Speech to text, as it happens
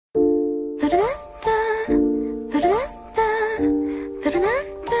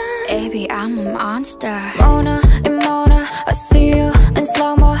Baby, I'm a monster. Mona and Mona, I see you in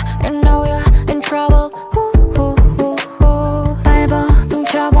slow-mo. You know you're in trouble. 밟아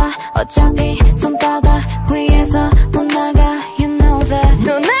뭉쳐봐. 어차피 손바닥 위에서 못 나가. You know that.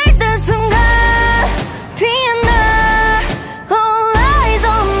 눈을 뜬 순간 피어나. All eyes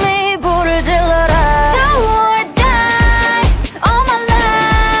on me. 불을 질러라. Do or die all my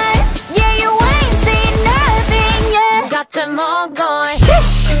life. Yeah, you ain't seen nothing yet. Got them all going.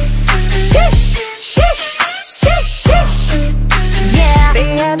 Sheesh, sheesh, sheesh, sheesh. Yeah,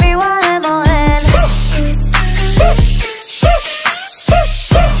 BABYMON. Sheesh, sheesh, sheesh,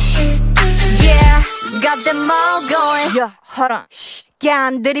 sheesh. Yeah, got them all going. Yo, hold on.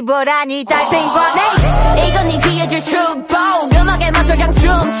 안 드리블하니 달팽이 보내. 이건 네 귀에 줄 축복. 음악에 맞춰 그냥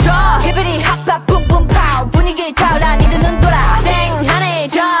춤춰. 히비리 핫바 뿜뿜 파우. 분위기 타올라 니들 눈 돌아. 땡하네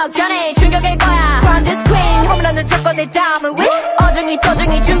적잖아 충격일 거야. From this queen 홈런은 쳤고 내 다음은 위. 어중이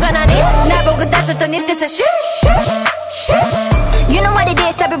to중이 중간 아니. 날 보고 다쳤던 입 뜻은 쉬쉬. You know what it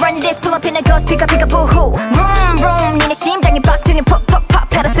is, I be running this. Pull up in a ghost, pick up, boo-hoo. Vroom, vroom, 니네 심장이 빡등이 pop, pop, pop.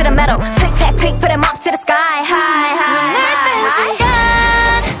 Pedal to the metal, click, clack, click, put 'em up to the sky, high, high, 눈을 뜬 high. 순간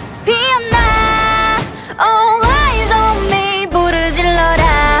피어나. All eyes on me. 불을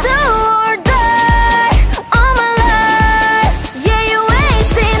질러라. Do or die all my life. Yeah, you ain't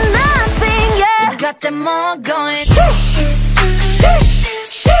seen nothing yet. Got them all going. Sheesh, sheesh,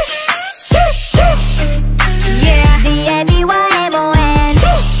 sheesh, sheesh, sheesh. Yeah, BABYMON.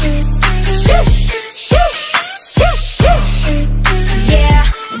 Sheesh, sheesh, sheesh, sheesh, sheesh. Yeah,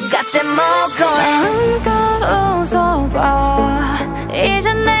 got them all going. 마음껏 웃어봐.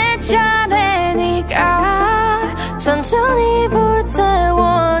 이제 내 차례니까. 천천히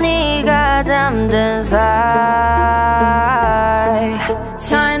불태워 네가 잠든 사이.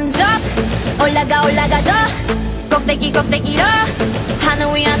 Time's up. 올라가 올라가 더. 꼭대기 꼭대기로.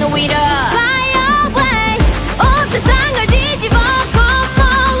 하늘 위 하늘 위로. Fly